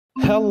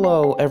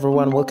Hello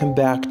everyone, welcome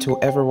back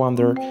to Ever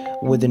Wonder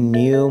with a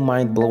new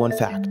mind-blowing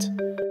fact.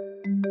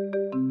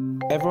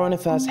 Every one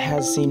of us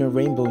has seen a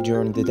rainbow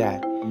during the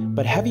day,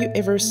 but have you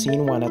ever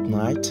seen one at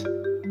night?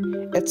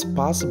 It's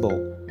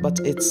possible, but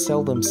it's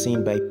seldom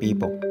seen by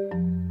people.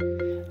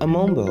 A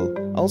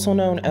moonbow, also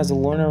known as a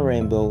lunar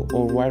rainbow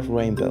or white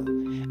rainbow,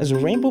 is a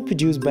rainbow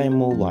produced by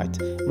moonlight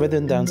rather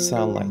than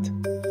sunlight.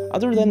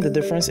 Other than the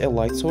difference in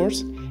light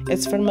source,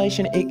 its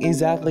formation is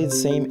exactly the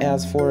same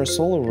as for a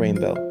solar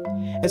rainbow.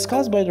 It's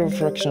caused by the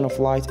refraction of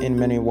light in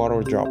many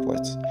water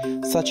droplets,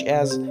 such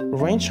as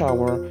rain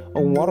shower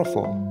or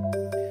waterfall.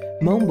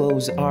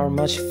 Moonbows are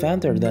much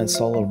fainter than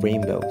solar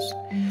rainbows,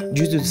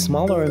 due to the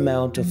smaller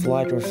amount of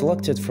light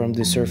reflected from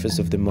the surface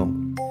of the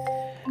moon.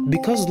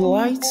 Because the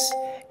lights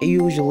are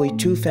usually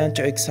too faint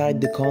to excite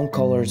the cone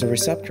colors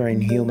receptor in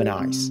human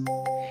eyes,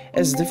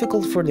 it's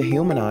difficult for the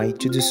human eye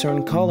to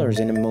discern colors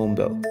in a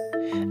moonbow.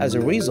 As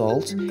a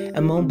result,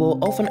 a moonbow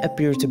often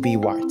appears to be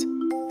white.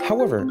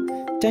 However,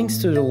 thanks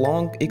to the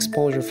long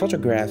exposure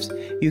photographs,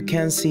 you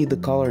can see the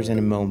colors in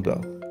a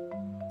moonbow.